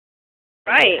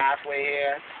Right. Halfway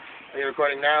here. Are you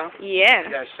recording now? Yeah.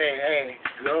 You gotta say, hey,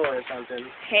 go or something.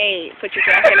 Hey, put your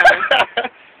jacket on.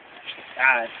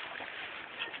 God.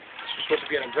 She's supposed to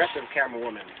be an aggressive camera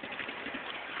woman.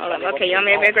 Hold on. Okay, you want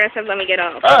me to be aggressive? Let me get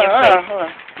off.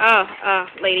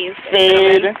 Ladies.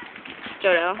 Fade.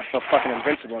 Jodell. I feel fucking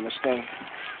invincible in this thing.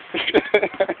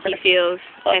 He feels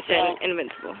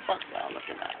invincible. Fuck y'all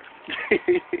looking at.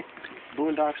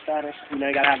 Boondock status. You know,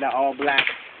 you gotta have that all black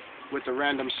with the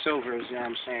random silvers, you know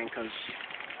what I'm saying? Because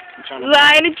I'm trying to...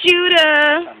 Lion of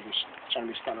Judah! Trying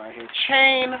to be stuck right here.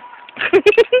 Chain!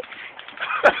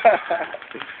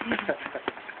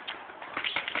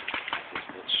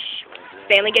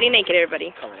 Stanley getting naked,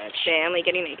 everybody. Cover that shit. Stanley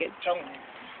getting naked. Tell me.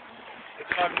 It's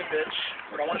not the bitch,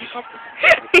 but I want to be comfortable.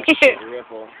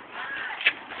 Ripple.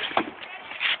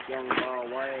 Young ball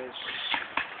wires.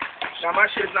 Now, my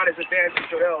shit's not as advanced as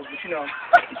Joel's, but you know,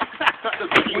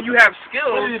 when you have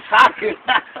skills, What are you talking?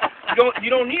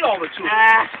 you don't need all the tools.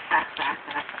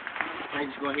 They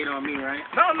just gonna hate on me, right?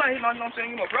 No, I'm not. I'm saying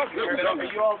you know, bro. Are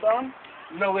you all done?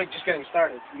 No, we're just getting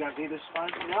started. You guys need this spot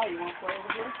now? You want to play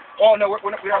over here? Oh no, we're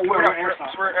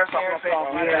airsoft. We're airsoft.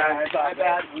 Yeah, my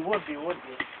bad. We would be.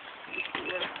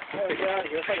 Yeah,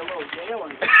 it's like a little jail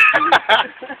in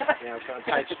yeah, so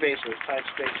tight spaces.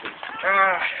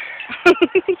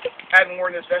 I haven't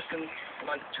worn this vest in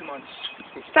like 2 months.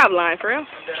 Stop lying, for real.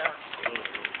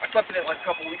 I slept in it like a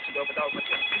couple weeks ago, but that was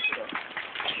like 2 weeks ago.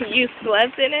 You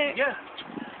slept in it? Yeah.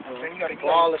 Man, you gotta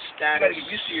get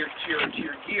used to your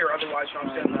gear, otherwise, you know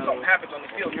what I'm saying, when something happens on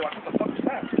the field, you're like, what the fuck is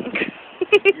that?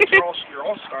 you're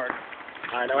all scarred.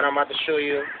 Alright, now what I'm about to show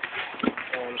you, you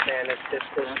know what I'm saying,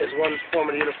 this one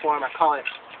form of the uniform, I call it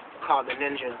the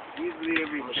ninja. Usually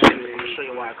every I'm gonna show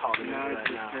you why I call it the ninja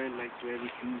right now. Like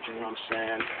every Tuesday. You know what I'm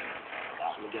saying?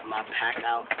 I'm gonna get my pack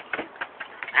out.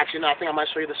 Actually, no, I think I might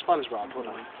show you the SpongeBob.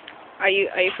 Hold on. Are you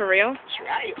for real? That's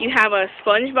right. You have a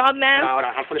SpongeBob mask? No,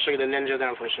 I'm gonna show you the ninja, then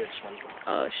I'm gonna show you the SpongeBob.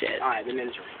 Oh shit. Alright, the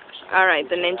ninja.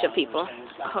 Alright, the ninja people.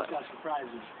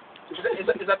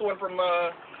 Is that the one from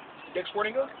Dick's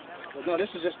Sporting Goods? No, this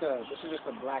is just a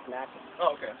black napkin.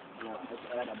 Oh, okay. No, it's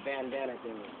like a bandana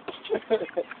thing.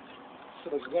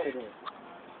 So it's good.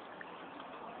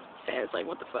 Sam's like,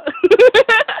 what the fuck?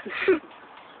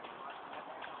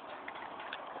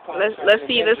 Let's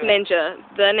see this ninja,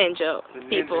 the ninja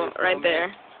people right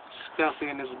there. Stealthy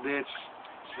in this bitch.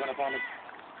 Run up on it.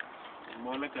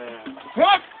 More like a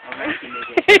what?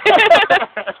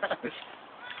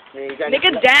 Yeah, you got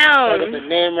nigga down. The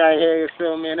name right here, you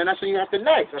feel me? And then that's when you have the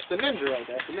knife. That's the ninja right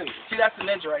there. That's the ninja. See, that's the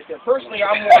ninja right there. Personally,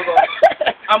 I'm more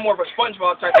of a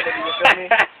SpongeBob type of nigga. You feel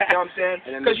me? You know what I'm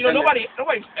saying? Because you know nobody's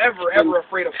ever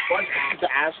afraid of SpongeBob.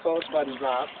 The asshole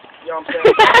SpongeBob. You know what I'm saying?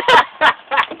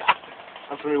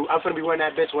 I'm gonna be wearing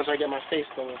that bitch once I get my face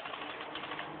done.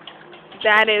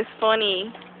 That is funny.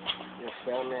 You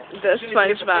feel me? The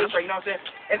SpongeBob. You know what I'm saying?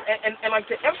 And like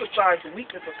to emphasize the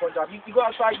weakness of SpongeBob, you go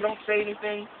outside, you don't say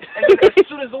anything, and then as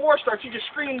soon as the war starts, you just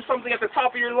scream something at the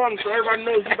top of your lungs so everybody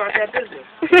knows you about that business.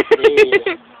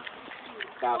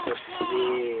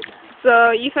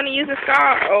 So you gonna use a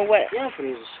scar or what? Yeah, I'm gonna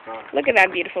use a scar. Look at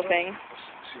that beautiful thing.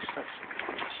 She's sexy.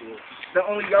 She is. The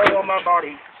only yellow on my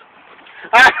body.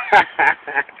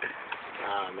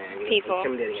 Oh man, you're People.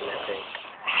 intimidating in that thing.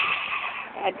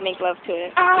 I'd make love to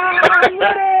it. I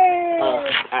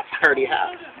already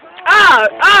have. Oh!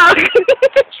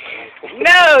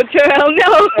 No, Terrell,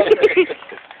 no!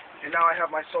 And now I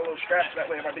have my solo strap, so that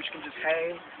way my bitch can just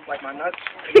hang like my nuts.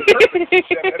 Perfect. This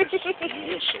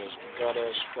shit is good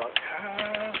as fuck.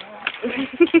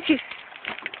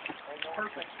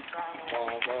 Perfect.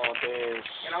 All this.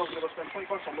 And I was gonna spend $20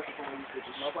 on looking for one of these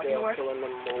bitches. And I was like, you know what? Killing the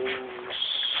moves.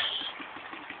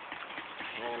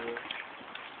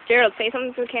 Gerald, say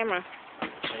something to the camera.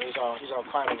 He's all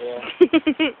quiet over there.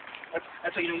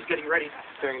 That's how you know he's getting ready.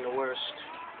 Fearing the worst.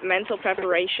 Mental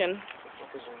preparation.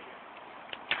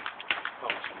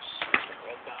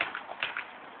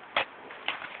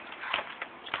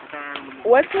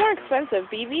 What's more expensive,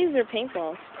 BBs or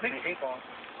paintballs? I think paintball.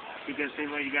 Because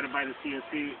same way you gotta buy the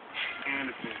CSC and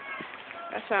the thing.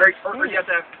 That's not. Or you have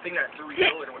to have the thing that to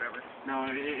refill it or whatever.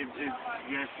 No, you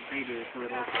have to pay to fill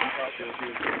it up.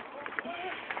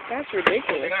 That's The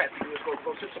ridiculous. thing I have to do is go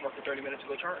sit somewhere for 30 minutes to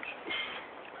go charge.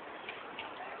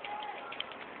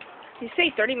 You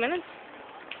say 30 minutes?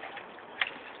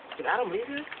 Did Adam leave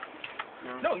here?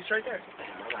 No, he's right there.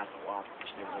 Damn, I'm gonna have to walk.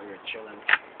 Just over here chilling.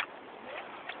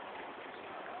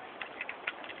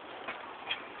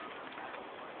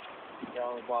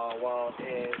 Young Wild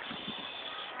is.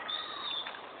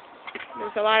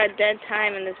 There's a lot of dead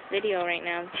time in this video right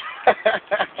now.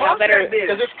 Y'all better.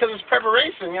 Because it's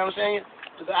preparation, you know what I'm saying?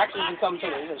 So the action comes in,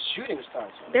 the shooting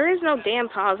starts. There is no damn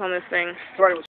pause on this thing. Right.